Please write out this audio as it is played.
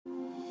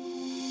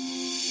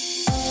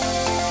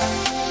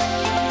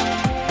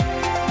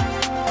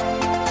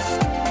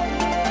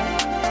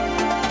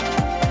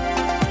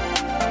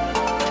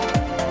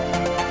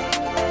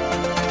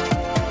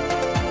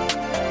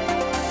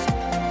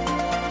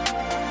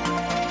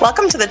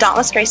Welcome to the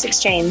Dauntless Grace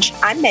Exchange.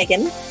 I'm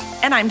Megan.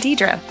 And I'm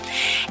Deidre.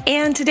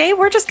 And today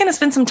we're just going to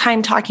spend some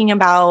time talking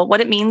about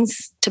what it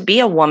means to be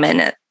a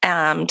woman,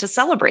 to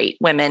celebrate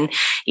women.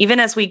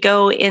 Even as we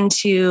go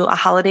into a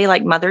holiday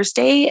like Mother's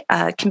Day,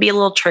 can be a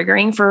little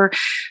triggering for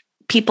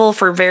people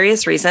for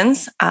various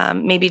reasons.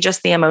 Maybe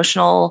just the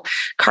emotional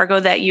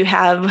cargo that you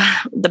have,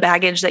 the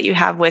baggage that you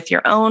have with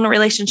your own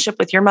relationship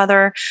with your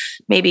mother,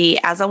 maybe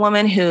as a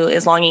woman who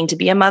is longing to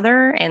be a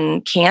mother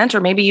and can't,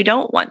 or maybe you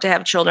don't want to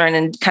have children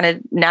and kind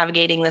of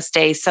navigating this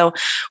day. So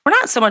we're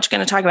not so much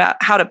going to talk about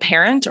how to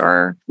parent,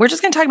 or we're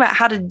just going to talk about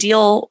how to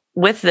deal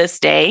with this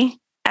day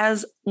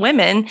as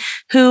women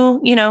who,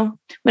 we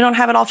don't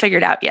have it all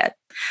figured out yet.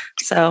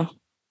 So.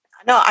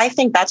 No, I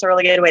think that's a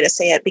really good way to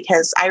say it,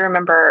 because I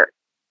remember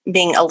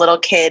being a little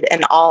kid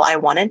and all I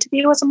wanted to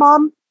be was a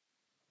mom.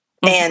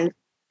 Mm-hmm. And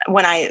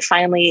when I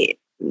finally,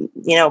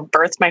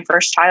 birthed my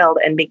first child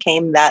and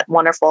became that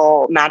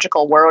wonderful,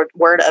 magical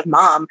word of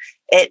mom,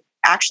 it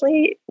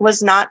actually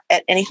was not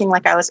at anything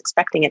like I was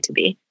expecting it to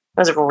be. It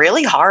was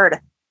really hard.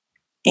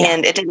 Yeah.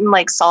 And it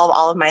didn't solve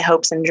all of my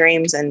hopes and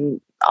dreams and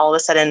all of a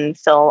sudden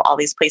fill all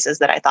these places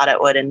that I thought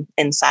it would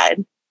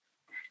inside.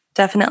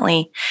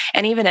 Definitely.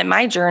 And even in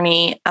my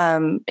journey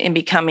in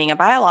becoming a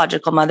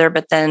biological mother,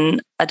 but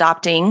then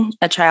adopting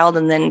a child,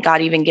 and then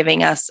God even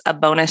giving us a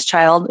bonus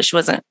child. She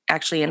wasn't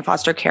actually in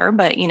foster care,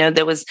 but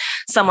there was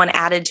someone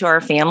added to our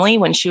family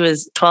when she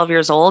was 12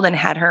 years old and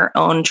had her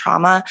own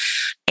trauma.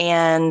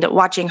 And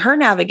watching her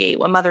navigate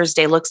what Mother's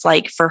Day looks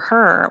like for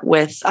her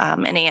with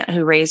an aunt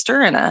who raised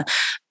her and a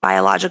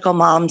biological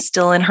mom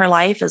still in her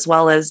life, as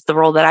well as the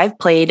role that I've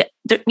played,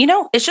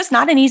 it's just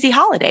not an easy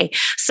holiday.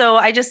 So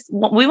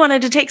we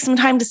wanted to take some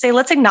time to say,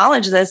 let's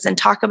acknowledge this and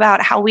talk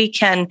about how we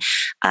can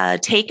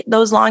take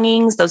those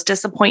longings, those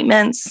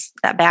disappointments,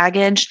 that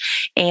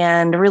baggage,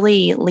 and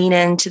really lean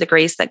into the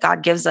grace that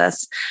God gives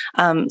us.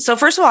 So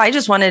first of all, I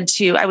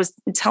was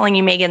telling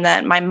you, Megan,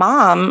 that my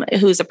mom,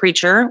 who's a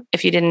preacher,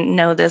 if you didn't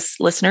know this,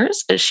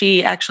 listeners,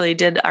 she actually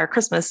did our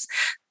Christmas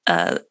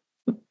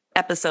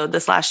episode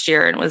this last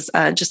year and was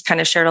just kind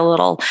of shared a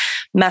little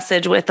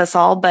message with us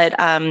all. But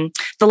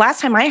the last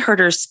time I heard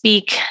her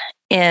speak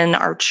in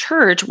our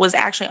church was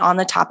actually on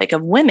the topic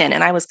of women.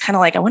 And I was kind of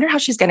like, I wonder how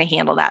she's going to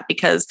handle that,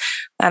 because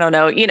I don't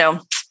know,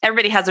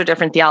 everybody has their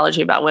different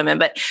theology about women,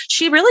 but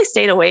she really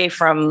stayed away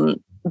from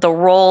the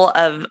role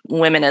of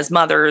women as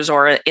mothers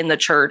or in the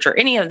church or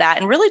any of that,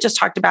 and really just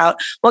talked about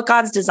what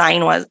God's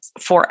design was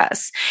for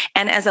us.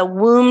 And as a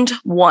wombed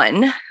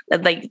one,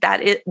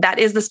 that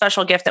is the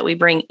special gift that we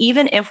bring,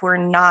 even if we're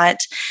not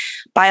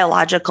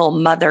biological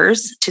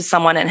mothers to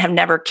someone and have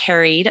never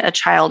carried a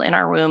child in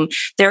our womb.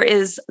 There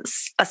is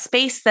a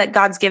space that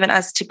God's given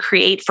us to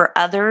create for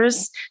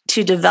others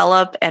to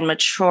develop and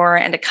mature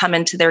and to come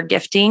into their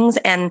giftings.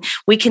 And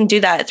we can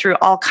do that through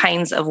all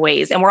kinds of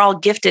ways. And we're all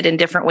gifted in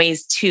different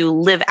ways to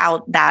live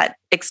out that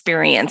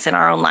experience in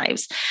our own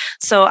lives.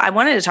 So I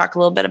wanted to talk a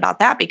little bit about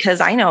that,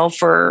 because I know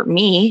for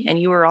me, and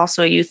you were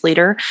also a youth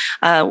leader,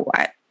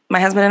 my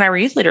husband and I were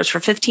youth leaders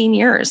for 15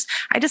 years.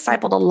 I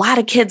discipled a lot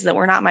of kids that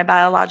were not my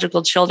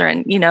biological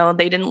children.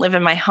 They didn't live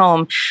in my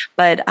home,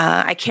 but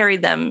I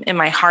carried them in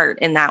my heart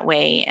in that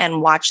way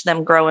and watched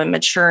them grow and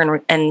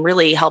mature and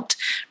really helped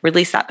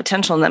release that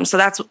potential in them. So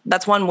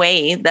that's one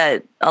way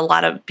that a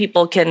lot of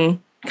people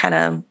can kind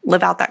of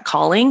live out that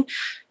calling.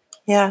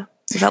 Yeah. What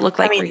does that look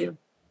like for you?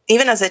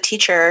 Even as a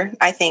teacher,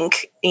 I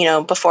think,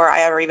 before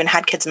I ever even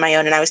had kids of my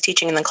own, and I was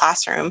teaching in the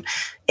classroom,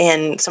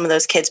 and some of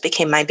those kids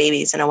became my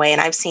babies in a way.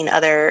 And I've seen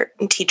other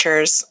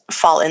teachers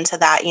fall into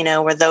that,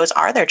 where those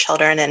are their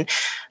children. And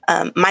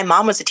my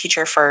mom was a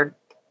teacher for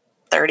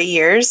 30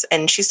 years,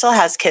 and she still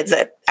has kids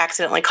that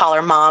accidentally call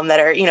her mom that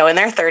are, in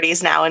their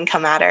 30s now and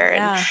come at her.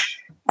 Yeah.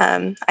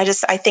 And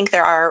I think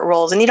there are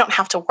roles, and you don't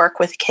have to work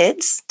with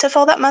kids to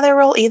fill that mother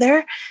role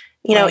either.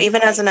 Right.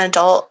 Even as an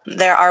adult,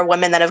 there are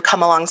women that have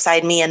come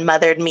alongside me and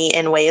mothered me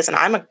in ways, and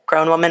I'm a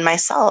grown woman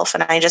myself.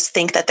 And I just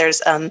think that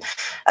there's a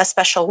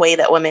special way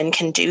that women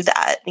can do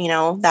that,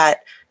 that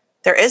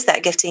there is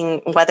that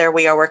gifting, whether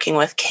we are working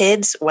with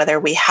kids, whether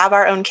we have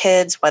our own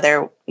kids,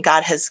 whether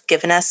God has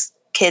given us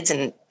kids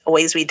in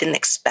ways we didn't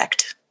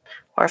expect,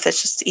 or if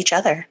it's just each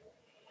other.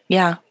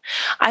 Yeah.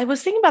 I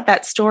was thinking about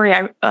that story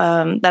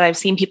that I've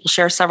seen people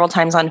share several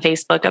times on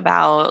Facebook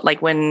about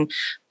when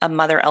a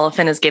mother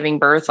elephant is giving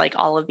birth,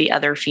 all of the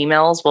other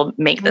females will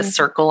make this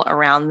circle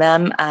around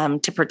them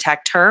to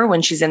protect her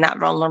when she's in that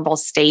vulnerable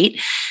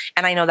state.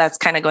 And I know that's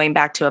kind of going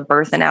back to a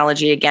birth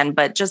analogy again,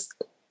 but just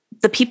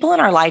the people in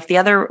our life, the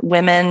other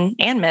women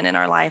and men in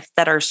our life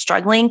that are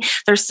struggling,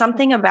 there's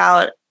something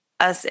about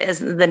us as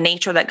the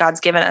nature that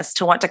God's given us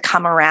to want to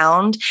come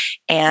around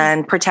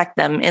and protect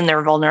them in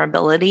their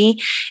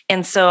vulnerability.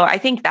 And so I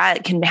think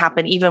that can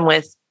happen even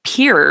with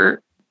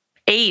peer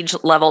age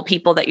level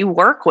people that you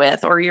work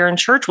with, or you're in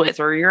church with,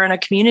 or you're in a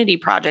community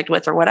project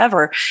with, or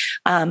whatever.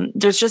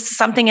 There's just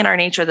something in our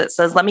nature that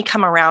says, let me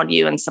come around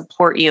you and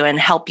support you and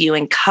help you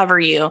and cover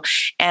you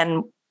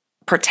and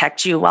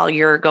protect you while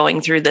you're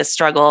going through this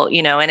struggle,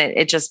 and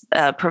it just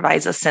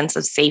provides a sense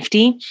of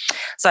safety.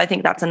 So I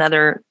think that's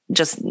another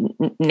just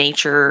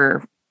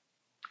nature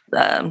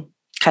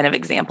kind of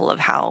example of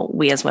how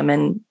we as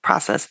women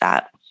process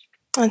that.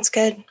 That's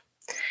good.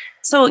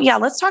 So yeah,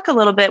 let's talk a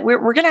little bit. We're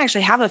going to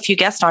actually have a few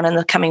guests on in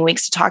the coming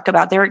weeks to talk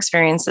about their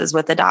experiences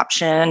with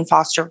adoption,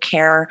 foster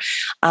care,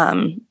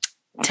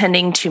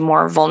 tending to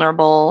more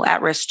vulnerable,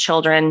 at-risk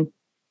children.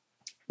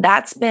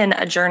 That's been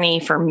a journey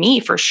for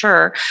me, for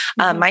sure.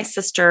 My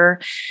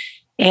sister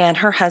and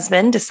her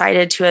husband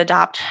decided to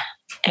adopt.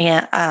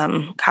 And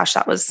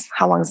that was,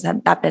 how long has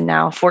that been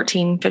now?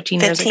 15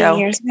 years ago. 15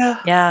 years ago.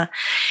 Yeah.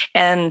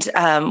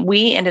 And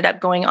we ended up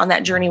going on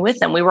that journey with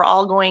them. We were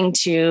all going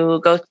to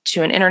go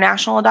to an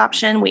international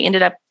adoption. We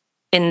ended up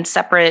in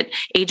separate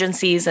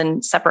agencies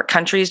and separate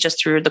countries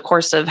just through the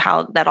course of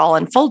how that all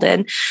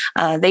unfolded.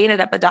 They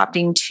ended up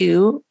adopting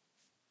two,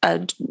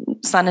 a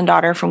son and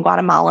daughter from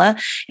Guatemala,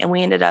 and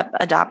we ended up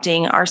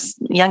adopting our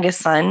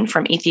youngest son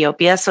from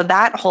Ethiopia. So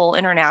that whole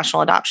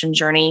international adoption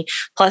journey,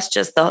 plus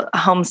just the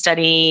home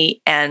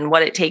study and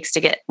what it takes to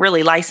get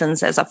really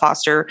licensed as a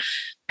foster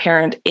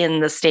parent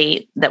in the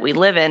state that we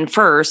live in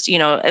first,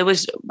 it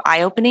was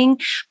eye-opening,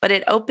 but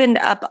it opened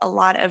up a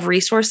lot of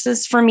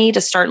resources for me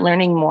to start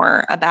learning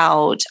more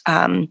about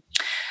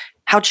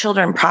how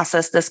children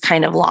process this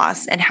kind of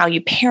loss and how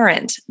you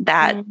parent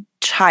that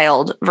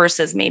child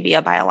versus maybe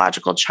a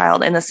biological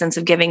child, in the sense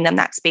of giving them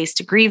that space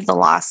to grieve the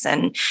loss.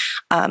 And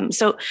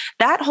so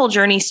that whole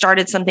journey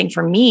started something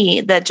for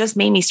me that just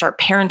made me start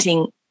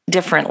parenting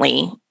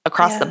differently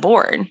across the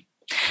board.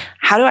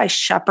 How do I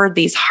shepherd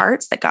these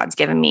hearts that God's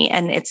given me?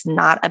 And it's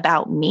not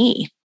about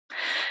me.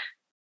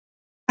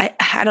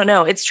 I don't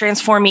know. It's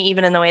transformed me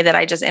even in the way that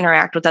I just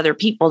interact with other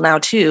people now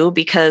too,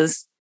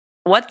 because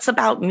what's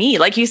about me?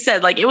 Like you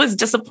said, like it was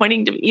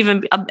disappointing to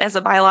even as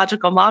a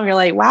biological mom, you're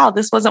like, wow,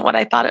 this wasn't what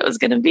I thought it was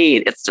going to be.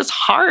 It's just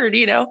hard,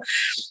 A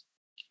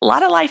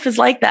lot of life is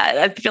like that.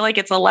 I feel like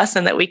it's a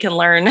lesson that we can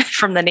learn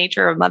from the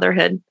nature of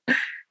motherhood.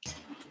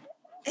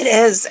 It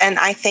is. And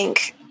I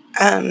think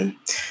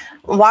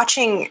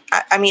watching,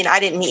 I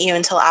didn't meet you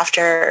until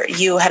after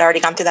you had already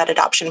gone through that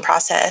adoption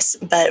process,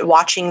 but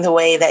watching the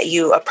way that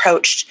you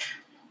approached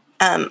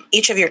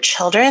each of your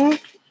children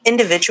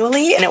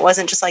individually, and it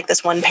wasn't just like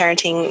this one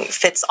parenting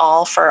fits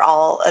all for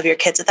all of your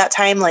kids at that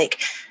time, like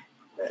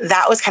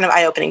that was kind of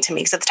eye-opening to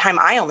me, because at the time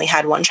I only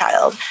had one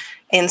child,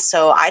 and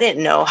so I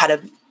didn't know how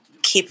to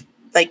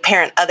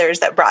parent others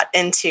that brought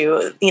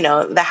into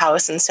the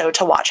house. And so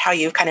to watch how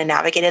you've kind of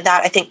navigated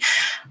that, I think,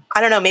 I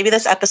don't know, maybe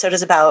this episode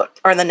is about,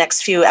 or the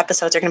next few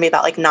episodes are going to be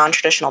about like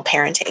non-traditional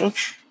parenting.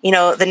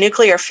 The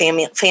nuclear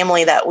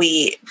family that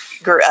we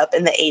grew up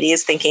in the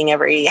 80s thinking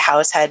every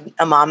house had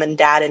a mom and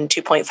dad and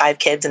 2.5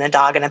 kids and a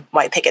dog and a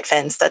white picket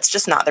fence. That's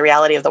just not the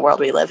reality of the world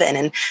we live in.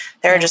 And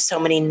there are just so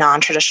many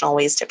non-traditional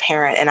ways to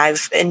parent. And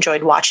I've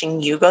enjoyed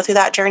watching you go through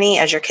that journey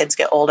as your kids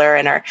get older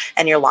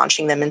and you're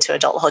launching them into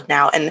adulthood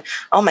now. And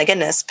oh my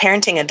goodness,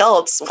 parenting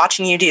adults,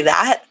 watching you do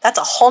that, that's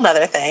a whole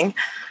nother thing.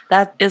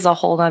 That is a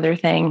whole other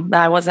thing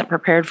that I wasn't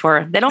prepared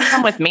for. They don't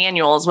come with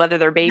manuals, whether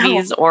they're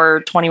babies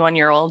or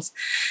 21-year-olds.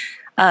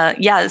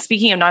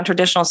 Speaking of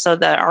non-traditional, so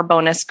our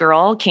bonus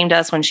girl came to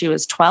us when she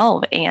was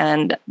 12,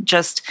 and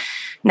just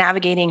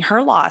navigating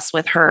her loss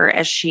with her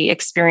as she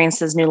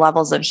experiences new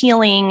levels of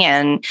healing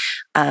and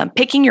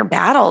picking your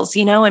battles,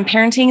 in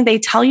parenting, they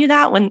tell you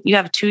that when you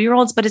have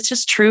 2-year-olds, but it's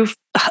just true.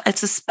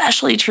 It's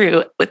especially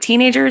true with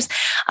teenagers.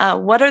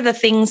 What are the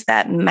things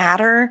that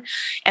matter,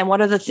 and what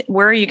hill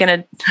are you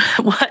going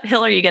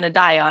to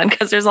die on?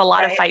 Because there's a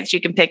lot of fights you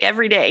can pick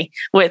every day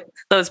with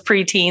those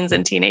preteens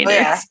and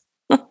teenagers.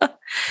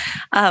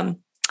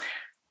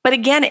 But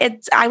again,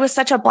 I was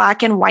such a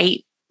black and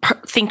white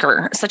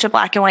thinker, such a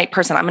black and white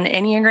person. I'm an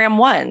Enneagram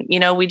 1.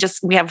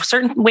 We have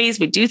certain ways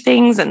we do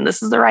things, and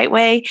this is the right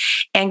way.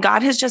 And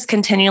God has just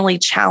continually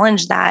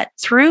challenged that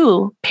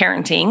through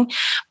parenting,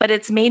 but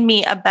it's made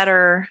me a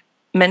better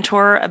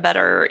mentor, a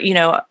better,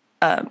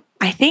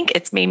 I think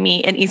it's made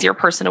me an easier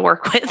person to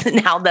work with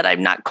now that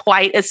I'm not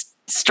quite as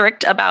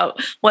strict about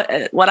what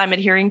I'm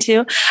adhering to.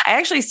 I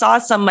actually saw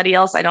somebody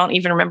else, I don't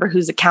even remember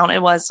whose account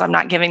it was, so I'm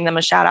not giving them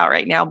a shout out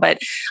right now, but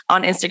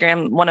on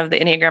Instagram, one of the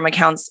Enneagram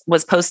accounts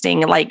was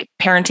posting like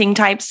parenting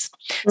types.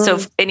 So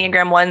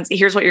Enneagram 1s,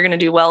 here's what you're going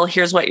to do well,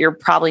 here's what you're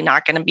probably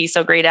not going to be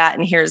so great at,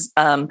 and here's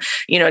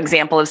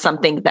example of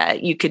something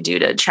that you could do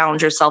to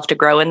challenge yourself to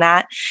grow in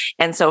that.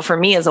 And so for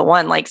me as a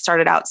 1, like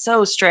started out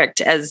so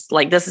strict as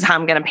like, this is how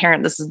I'm going to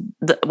parent, this is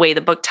the way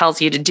the book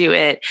tells you to do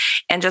it,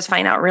 and just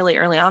find out really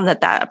early on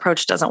that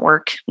approach doesn't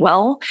work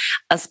well,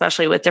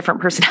 especially with different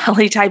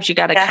personality types. You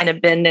got to kind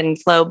of bend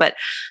and flow. But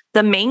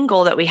the main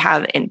goal that we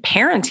have in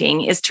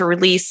parenting is to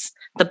release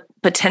the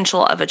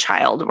potential of a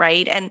child,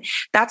 right? And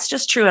that's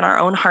just true in our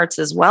own hearts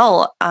as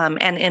well.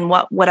 And in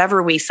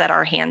whatever we set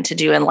our hand to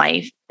do in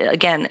life,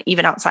 again,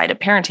 even outside of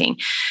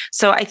parenting.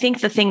 So I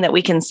think the thing that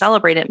we can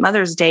celebrate at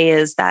Mother's Day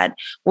is that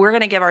we're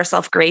going to give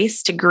ourselves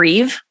grace to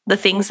grieve the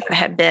things that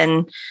have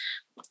been,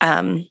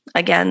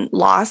 again,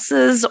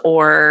 losses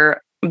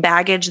or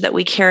baggage that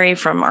we carry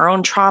from our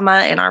own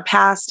trauma in our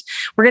past.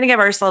 We're going to give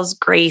ourselves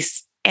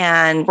grace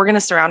And we're going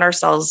to surround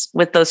ourselves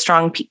with those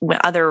strong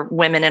other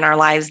women in our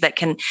lives that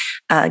can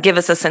give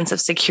us a sense of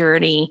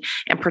security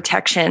and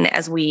protection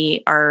as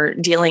we are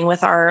dealing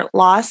with our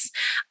loss.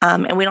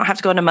 And we don't have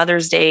to go into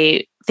Mother's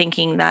Day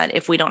thinking that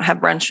if we don't have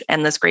brunch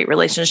and this great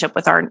relationship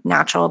with our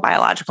natural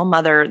biological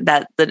mother,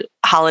 that the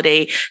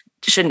holiday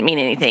shouldn't mean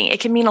anything. It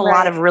can mean a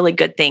lot of really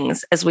good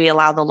things as we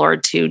allow the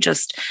Lord to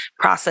just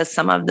process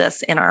some of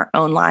this in our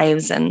own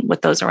lives and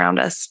with those around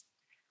us.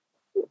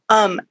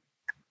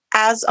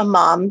 As a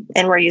mom,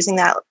 and we're using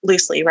that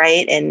loosely,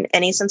 right? In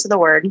any sense of the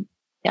word.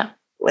 Yeah.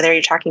 Whether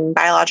you're talking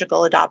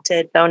biological,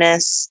 adopted,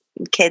 bonus,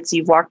 kids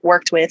you've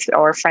worked with,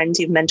 or friends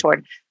you've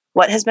mentored,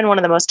 what has been one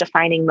of the most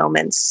defining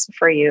moments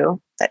for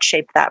you that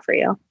shaped that for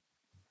you?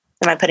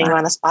 Am I putting you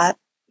on the spot?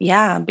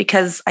 Yeah,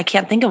 because I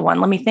can't think of one.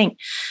 Let me think.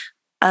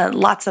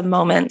 Lots of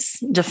moments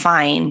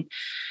define.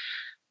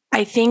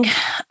 I think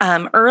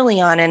early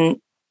on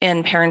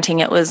in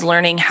parenting, it was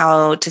learning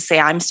how to say,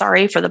 I'm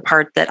sorry for the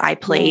part that I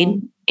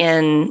played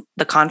in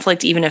the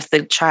conflict, even if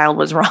the child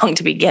was wrong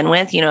to begin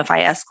with, if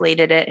I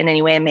escalated it in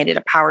any way and made it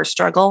a power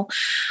struggle.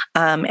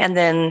 And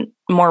then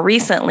more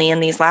recently in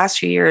these last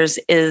few years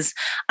is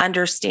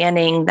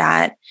understanding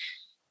that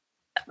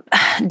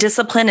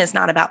discipline is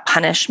not about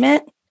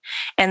punishment.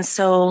 And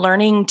so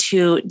learning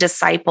to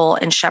disciple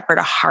and shepherd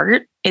a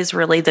heart is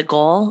really the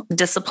goal.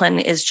 Discipline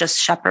is just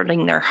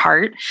shepherding their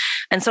heart.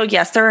 And so,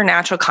 yes, there are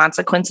natural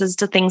consequences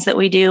to things that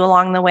we do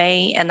along the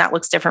way. And that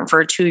looks different for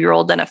a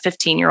 2-year-old than a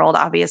 15-year-old,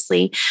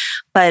 obviously.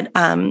 But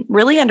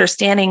really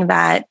understanding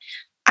that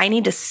I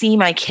need to see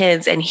my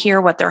kids and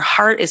hear what their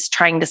heart is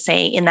trying to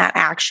say in that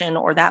action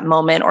or that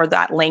moment or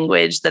that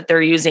language that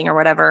they're using or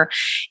whatever,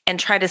 and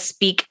try to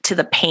speak to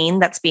the pain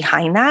that's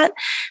behind that.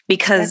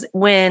 Because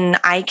when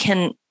I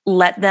can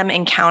let them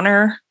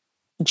encounter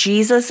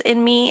Jesus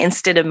in me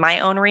instead of my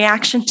own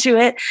reaction to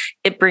it,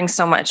 it brings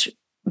so much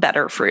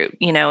better fruit.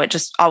 It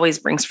just always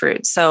brings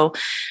fruit. So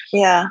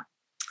yeah,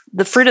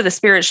 the fruit of the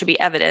Spirit should be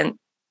evident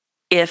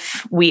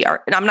if we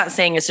are, and I'm not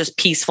saying it's just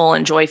peaceful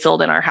and joy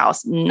filled in our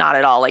house, not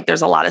at all. Like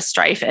there's a lot of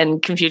strife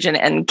and confusion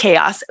and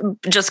chaos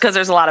just because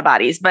there's a lot of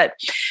bodies. But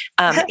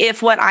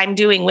if what I'm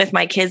doing with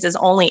my kids is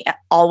only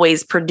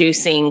always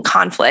producing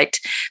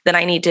conflict, then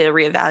I need to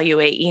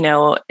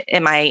reevaluate,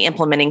 am I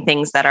implementing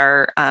things that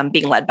are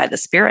being led by the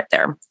Spirit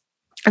there?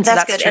 And so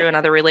that's true in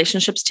other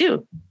relationships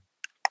too.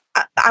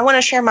 I want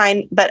to share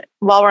mine, but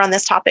while we're on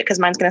this topic, because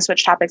mine's going to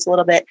switch topics a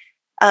little bit.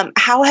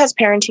 How has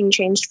parenting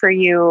changed for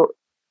you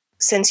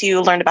since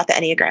you learned about the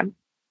Enneagram?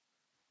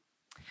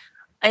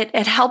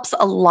 It helps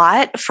a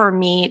lot for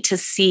me to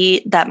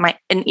see that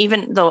and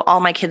even though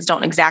all my kids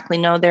don't exactly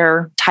know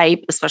their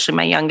type, especially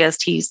my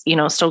youngest, he's,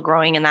 still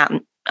growing in that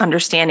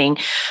understanding,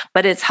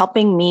 but it's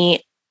helping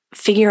me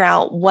figure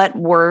out what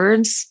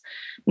words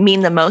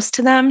mean the most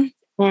to them.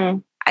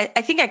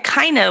 I think I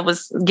kind of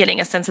was getting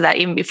a sense of that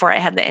even before I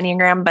had the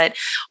Enneagram,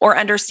 or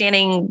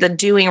understanding the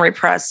doing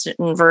repression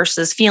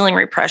versus feeling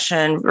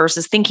repression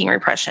versus thinking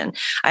repression.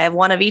 I have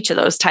one of each of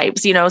those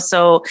types,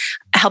 so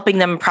helping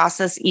them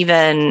process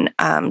even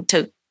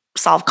to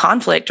solve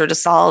conflict or to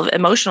solve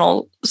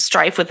emotional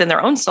strife within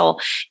their own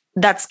soul.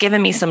 That's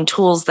given me some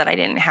tools that I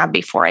didn't have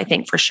before, I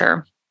think, for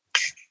sure.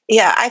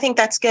 Yeah, I think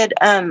that's good.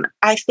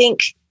 I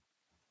think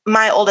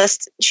my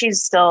oldest,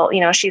 she's still,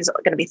 she's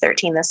going to be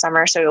 13 this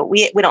summer. So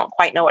we don't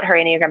quite know what her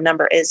Enneagram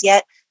number is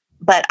yet,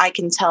 but I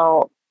can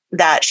tell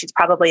that she's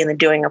probably in the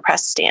doing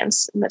repressed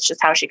stance. And that's just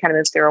how she kind of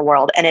moves through her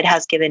world. And it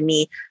has given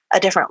me a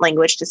different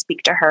language to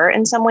speak to her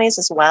in some ways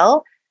as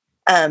well.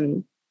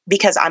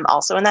 Because I'm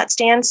also in that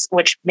stance,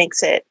 which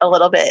makes it a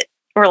little bit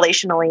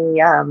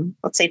relationally,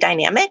 let's say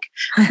dynamic,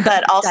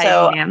 but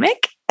also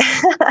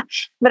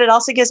but it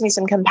also gives me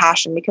some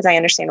compassion because I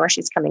understand where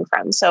she's coming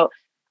from. So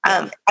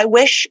I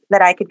wish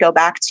that I could go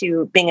back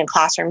to being a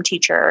classroom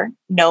teacher,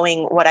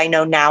 knowing what I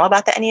know now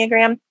about the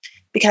Enneagram,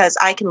 because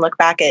I can look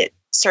back at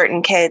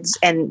certain kids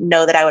and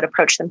know that I would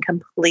approach them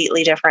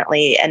completely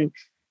differently. And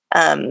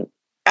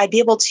I'd be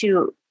able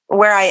to,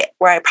 where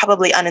I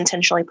probably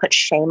unintentionally put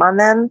shame on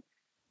them,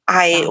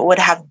 I would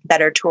have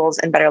better tools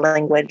and better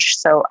language.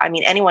 So,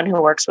 anyone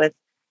who works with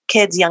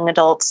kids, young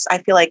adults, I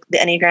feel like the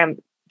Enneagram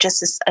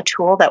just is a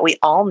tool that we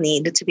all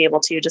need to be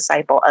able to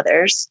disciple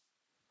others.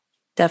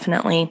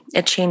 Definitely.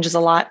 It changes a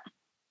lot.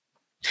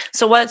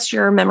 So what's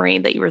your memory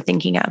that you were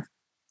thinking of?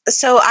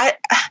 So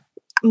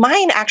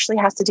mine actually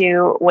has to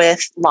do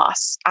with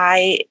loss.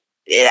 It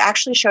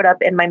actually showed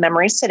up in my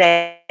memories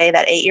today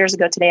that 8 years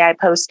ago today, I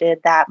posted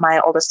that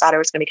my oldest daughter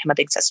was going to become a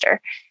big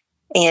sister.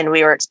 And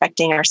we were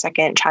expecting our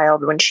second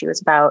child when she was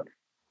going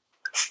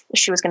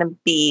to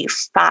be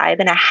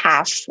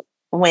 5.5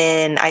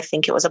 when I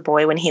think it was a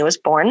boy when he was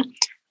born.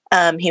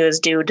 He was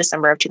due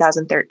December of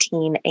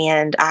 2013,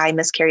 and I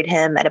miscarried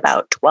him at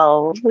about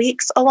 12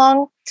 weeks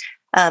along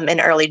in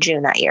early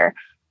June that year.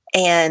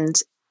 And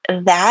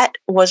that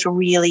was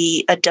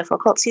really a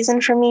difficult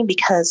season for me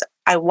because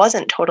I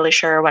wasn't totally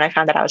sure when I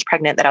found that I was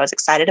pregnant that I was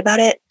excited about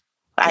it.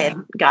 Yeah. I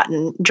had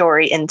gotten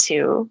Jory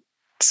into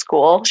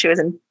school. She was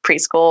in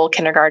preschool,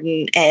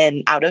 kindergarten,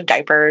 and out of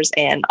diapers,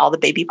 and all the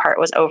baby part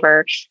was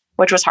over.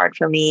 which was hard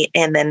for me.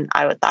 And then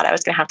thought I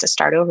was going to have to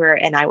start over,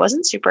 and I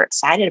wasn't super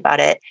excited about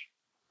it.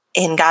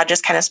 And God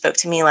just kind of spoke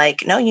to me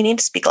like, no, you need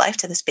to speak life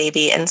to this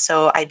baby. And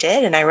so I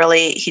did. And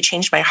he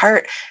changed my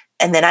heart.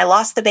 And then I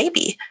lost the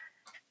baby.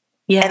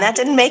 Yeah. And that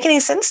didn't make any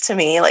sense to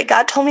me. Like,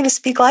 God told me to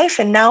speak life,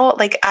 and now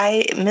like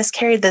I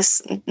miscarried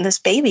this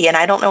baby, and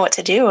I don't know what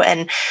to do.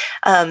 And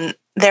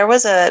there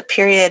was a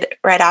period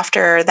right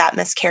after that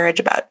miscarriage,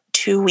 about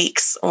 2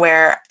 weeks,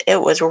 where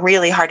it was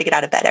really hard to get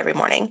out of bed every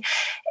morning.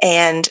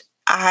 And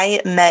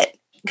I met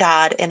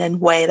God in a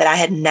way that I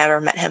had never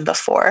met him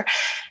before.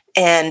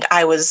 And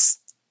I was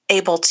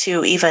able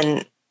to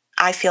even,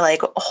 I feel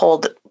like,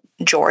 hold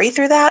Jory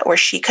through that, where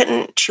she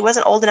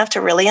wasn't old enough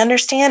to really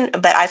understand,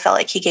 but I felt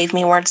like he gave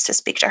me words to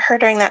speak to her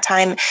during that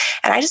time.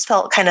 And I just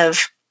felt kind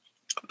of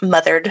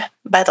mothered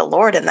by the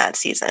Lord in that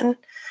season.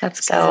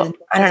 That's so good.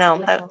 I don't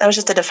know. That was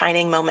just a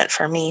defining moment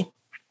for me.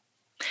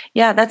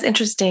 Yeah, that's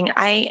interesting.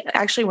 I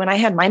actually, when I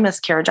had my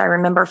miscarriage, I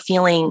remember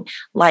feeling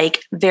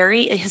like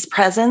his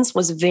presence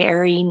was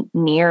very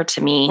near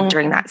to me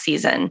during that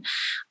season.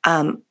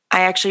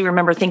 I actually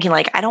remember thinking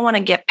like, I don't want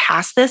to get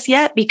past this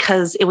yet,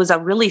 because it was a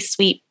really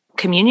sweet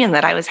communion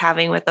that I was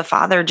having with the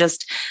Father,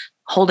 just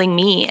holding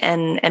me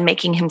and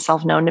making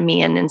himself known to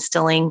me and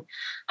instilling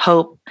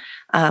hope.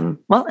 And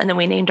then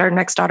we named our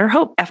next daughter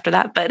Hope after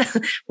that, but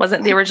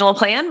wasn't the original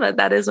plan, but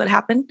that is what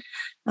happened.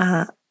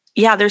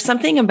 There's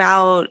something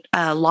about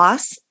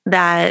loss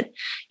that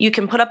you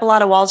can put up a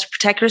lot of walls to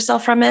protect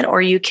yourself from it,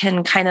 or you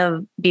can kind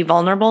of be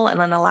vulnerable and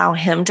then allow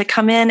him to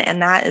come in.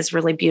 And that is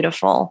really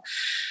beautiful.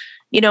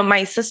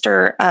 My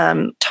sister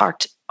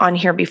talked on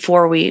here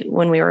before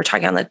when we were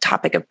talking on the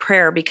topic of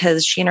prayer,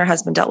 because she and her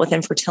husband dealt with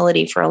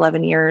infertility for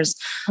 11 years,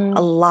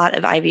 a lot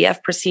of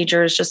IVF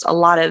procedures, just a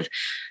lot of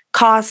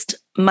cost,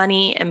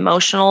 money,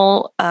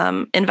 emotional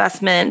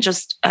investment,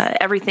 just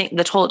everything,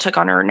 the toll it took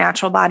on her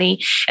natural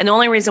body. And the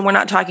only reason we're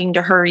not talking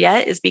to her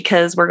yet is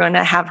because we're going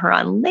to have her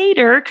on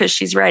later, because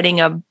she's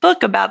writing a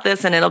book about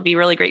this, and it'll be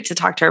really great to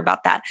talk to her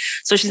about that.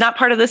 So she's not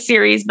part of the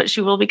series, but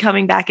she will be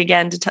coming back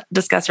again to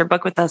discuss her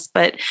book with us.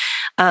 But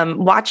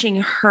watching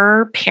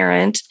her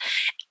parent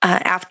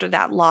after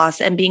that loss,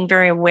 and being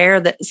very aware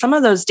that some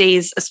of those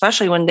days,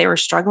 especially when they were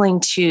struggling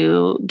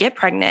to get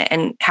pregnant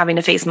and having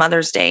to face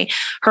Mother's Day,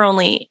 her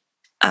only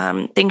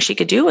thing she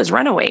could do was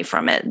run away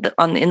from it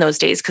in those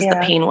days, because the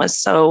pain was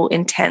so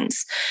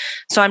intense.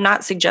 So I'm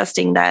not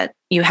suggesting that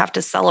you have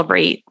to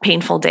celebrate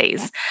painful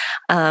days,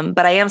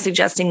 but I am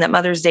suggesting that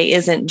Mother's Day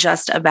isn't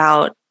just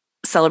about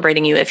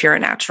celebrating you if you're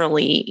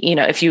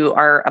if you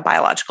are a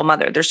biological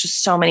mother. There's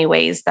just so many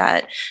ways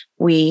that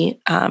we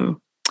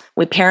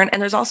parent,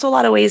 and there's also a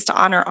lot of ways to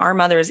honor our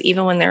mothers,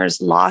 even when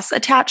there's loss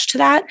attached to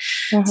that.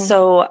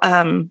 So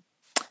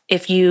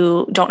if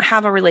you don't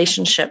have a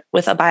relationship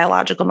with a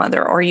biological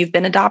mother, or you've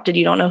been adopted,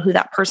 you don't know who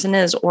that person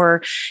is,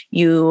 or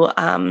you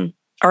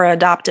are an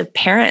adoptive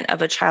parent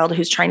of a child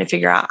who's trying to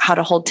figure out how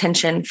to hold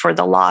tension for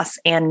the loss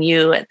and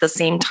you at the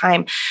same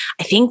time,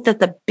 I think that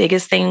the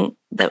biggest thing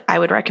that I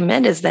would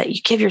recommend is that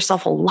you give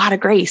yourself a lot of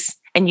grace,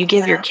 and you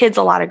give your kids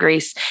a lot of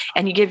grace,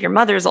 and you give your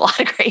mothers a lot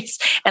of grace,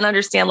 and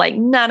understand like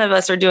none of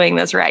us are doing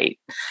this right.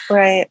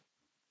 Right.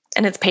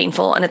 And it's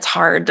painful and it's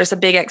hard. There's a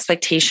big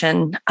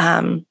expectation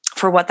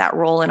for what that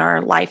role in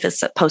our life is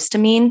supposed to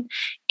mean.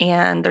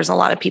 And there's a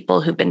lot of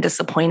people who've been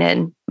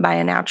disappointed by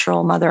a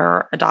natural mother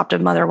or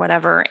adoptive mother,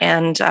 whatever.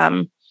 And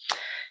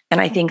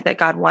I think that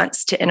God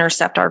wants to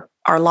intercept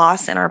our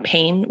loss and our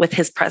pain with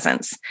his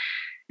presence.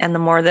 And the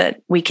more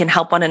that we can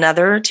help one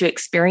another to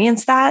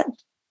experience that,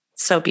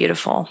 so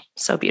beautiful,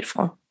 so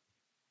beautiful.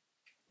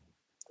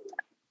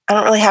 I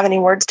don't really have any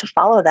words to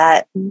follow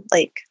that.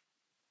 Like,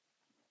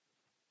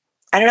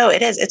 I don't know.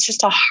 It's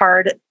just a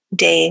hard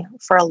day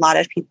for a lot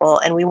of people,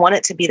 and we want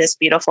it to be this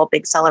beautiful,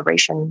 big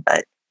celebration,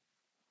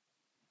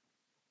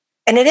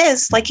 and it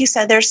is, like you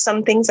said, there's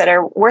some things that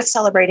are worth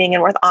celebrating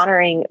and worth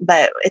honoring,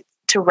 but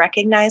to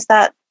recognize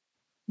that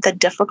the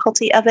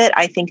difficulty of it,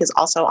 I think, is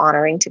also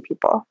honoring to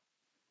people.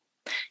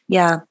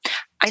 Yeah.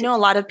 I know a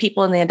lot of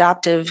people in the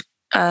adoptive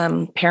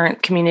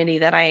parent community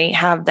that I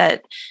have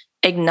that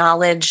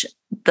acknowledge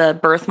the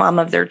birth mom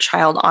of their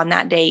child on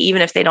that day,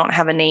 even if they don't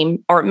have a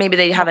name, or maybe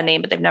they have a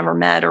name, but they've never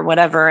met or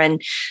whatever.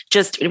 And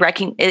just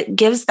it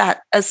gives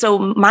that. So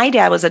my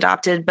dad was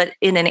adopted, but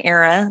in an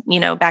era,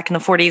 back in the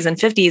 40s and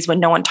 50s when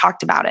no one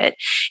talked about it,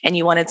 and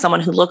you wanted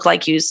someone who looked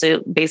like you.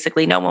 So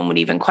basically no one would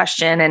even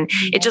question. And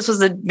it just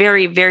was a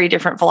very, very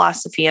different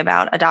philosophy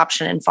about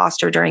adoption and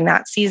foster during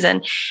that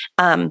season.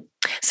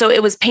 So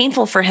it was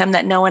painful for him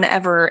that no one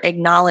ever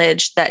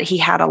acknowledged that he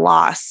had a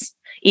loss,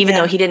 even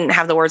though he didn't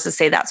have the words to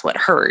say that's what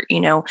hurt,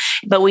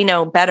 but we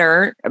know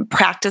better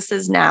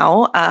practices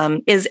now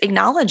is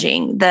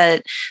acknowledging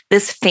that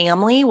this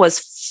family was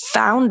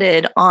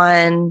founded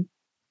on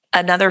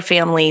another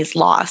family's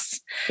loss.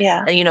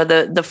 Yeah.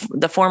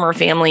 The former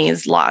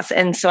family's loss.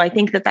 And so I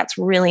think that that's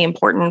really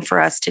important for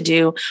us to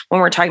do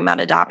when we're talking about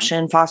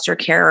adoption, foster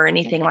care, or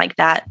anything like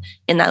that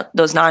in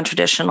those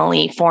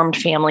non-traditionally formed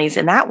families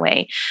in that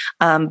way.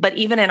 But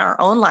even in our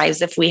own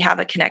lives, if we have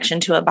a connection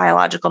to a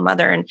biological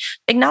mother, and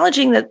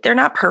acknowledging that they're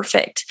not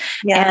perfect,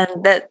 and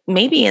that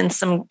maybe in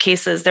some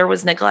cases there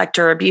was neglect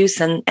or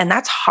abuse, and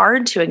that's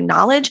hard to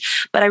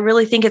acknowledge. But I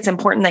really think it's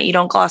important that you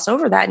don't gloss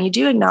over that, and you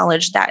do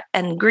acknowledge that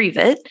and grieve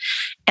it,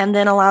 and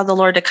then allow the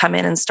Lord to come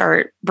in and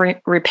start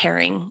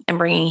repairing and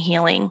bringing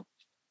healing.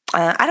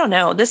 I don't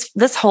know.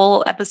 This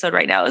whole episode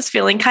right now is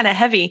feeling kind of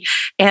heavy,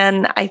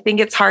 and I think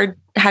it's hard.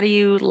 How do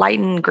you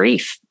lighten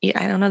grief?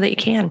 I don't know that you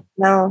can.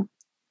 No.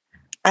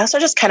 I also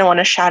just kind of want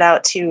to shout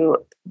out to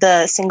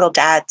the single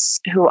dads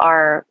who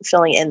are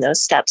filling in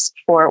those steps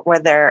for where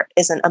there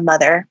isn't a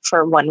mother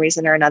for one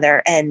reason or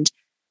another, and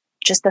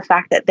just the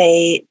fact that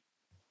they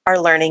are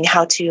learning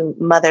how to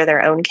mother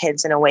their own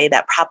kids in a way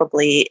that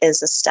probably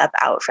is a step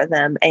out for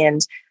them.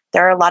 And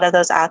there are a lot of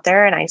those out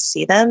there, and I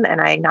see them and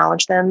I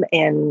acknowledge them,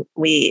 and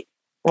we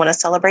want to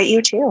celebrate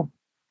you too.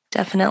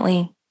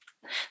 Definitely.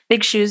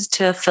 Big shoes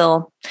to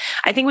fill.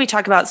 I think we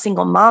talk about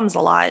single moms a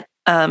lot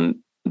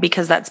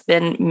because that's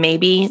been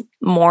maybe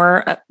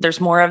more,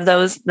 there's more of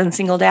those than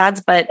single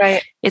dads, but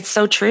It's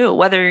so true.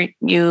 Whether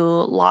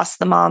you lost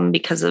the mom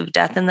because of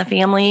death in the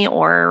family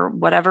or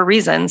whatever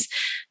reasons,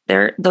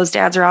 those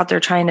dads are out there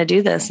trying to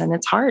do this, and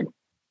it's hard.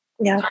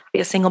 Yeah. It's hard to be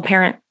a single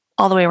parent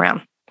all the way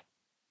around.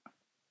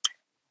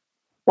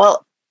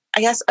 Well, I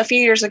guess a few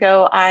years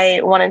ago,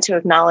 I wanted to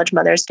acknowledge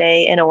Mother's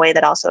Day in a way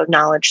that also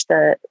acknowledged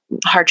the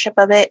hardship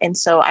of it. And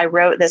so I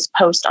wrote this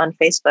post on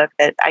Facebook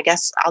that I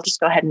guess I'll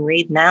just go ahead and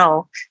read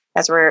now,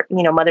 as we're,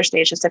 Mother's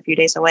Day is just a few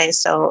days away.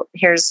 So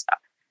here's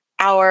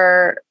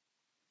our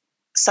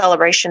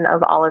celebration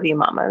of all of you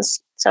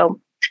mamas. So,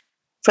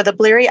 for the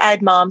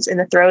bleary-eyed moms in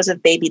the throes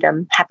of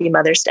babydom, happy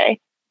Mother's Day.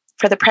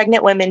 For the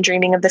pregnant women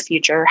dreaming of the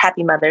future,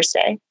 happy Mother's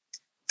Day.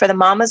 For the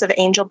mamas of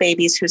angel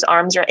babies whose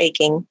arms are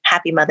aching,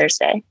 happy Mother's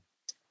Day.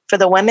 For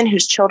the women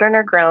whose children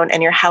are grown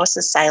and your house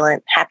is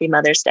silent, happy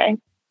Mother's Day.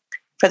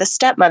 For the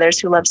stepmothers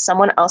who love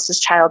someone else's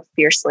child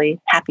fiercely,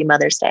 happy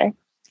Mother's Day.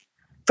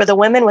 For the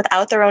women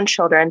without their own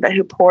children, but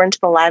who pour into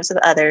the lives of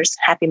others,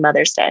 happy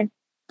Mother's Day.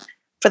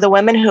 For the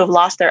women who have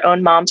lost their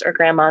own moms or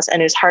grandmas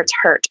and whose hearts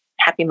hurt,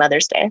 happy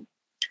Mother's Day.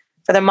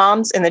 For the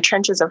moms in the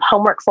trenches of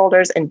homework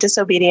folders and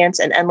disobedience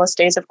and endless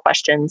days of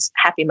questions,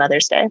 happy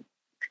Mother's Day.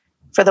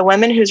 For the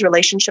women whose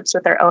relationships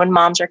with their own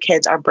moms or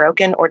kids are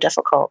broken or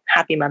difficult,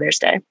 happy Mother's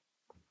Day.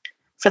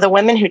 For the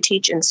women who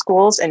teach in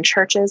schools and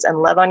churches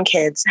and love on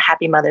kids,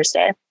 happy Mother's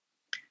Day.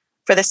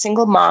 For the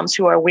single moms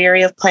who are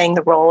weary of playing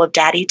the role of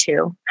daddy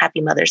too,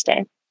 happy Mother's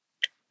Day.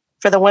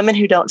 For the women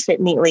who don't fit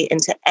neatly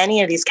into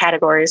any of these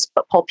categories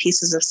but pull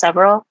pieces of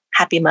several,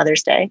 happy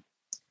Mother's Day.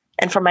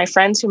 And for my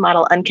friends who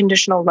model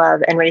unconditional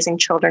love and raising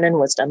children in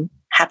wisdom,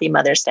 happy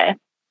Mother's Day.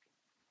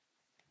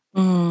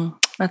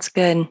 That's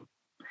good.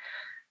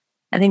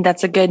 I think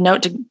that's a good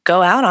note to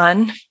go out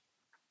on.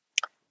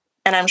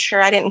 And I'm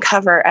sure I didn't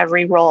cover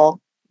every role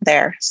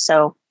there.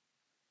 So,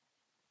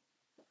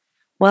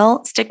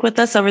 well, stick with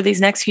us over these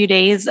next few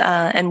days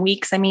and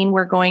weeks. I mean,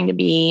 we're going to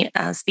be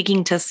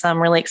speaking to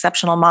some really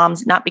exceptional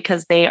moms, not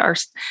because they are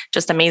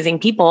just amazing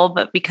people,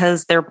 but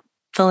because they're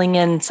filling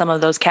in some of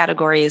those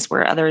categories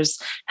where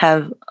others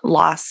have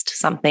lost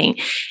something.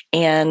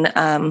 And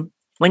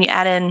when you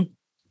add in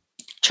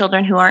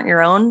children who aren't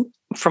your own,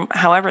 from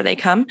however they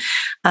come,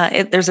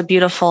 there's a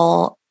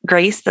beautiful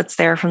grace that's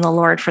there from the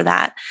Lord for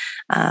that.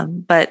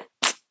 But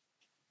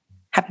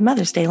happy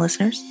Mother's Day,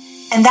 listeners.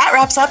 And that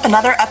wraps up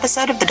another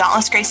episode of the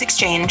Dauntless Grace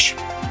Exchange.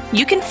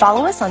 You can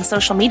follow us on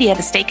social media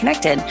to stay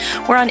connected.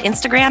 We're on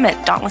Instagram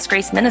at Dauntless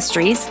Grace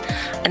Ministries,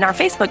 and our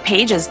Facebook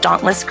page is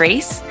Dauntless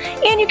Grace.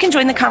 And you can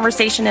join the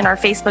conversation in our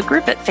Facebook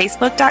group at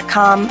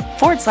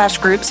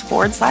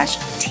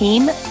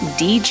facebook.com/groups/Team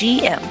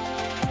DGM.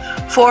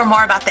 For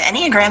more about the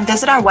Enneagram,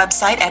 visit our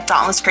website at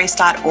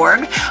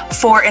dauntlessgrace.org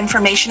for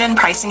information and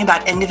pricing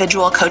about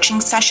individual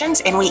coaching sessions,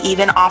 and we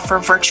even offer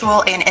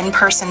virtual and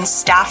in-person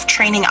staff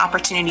training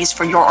opportunities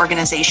for your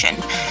organization.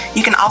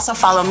 You can also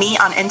follow me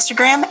on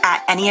Instagram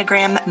at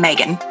Enneagram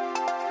Megan.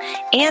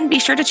 And be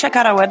sure to check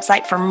out our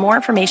website for more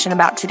information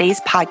about today's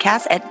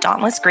podcast at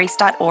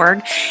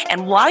dauntlessgrace.org.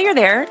 And while you're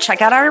there,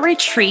 check out our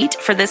retreat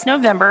for this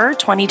November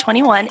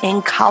 2021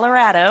 in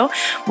Colorado.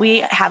 We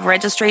have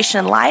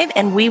registration live,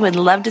 and we would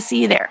love to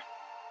see you there.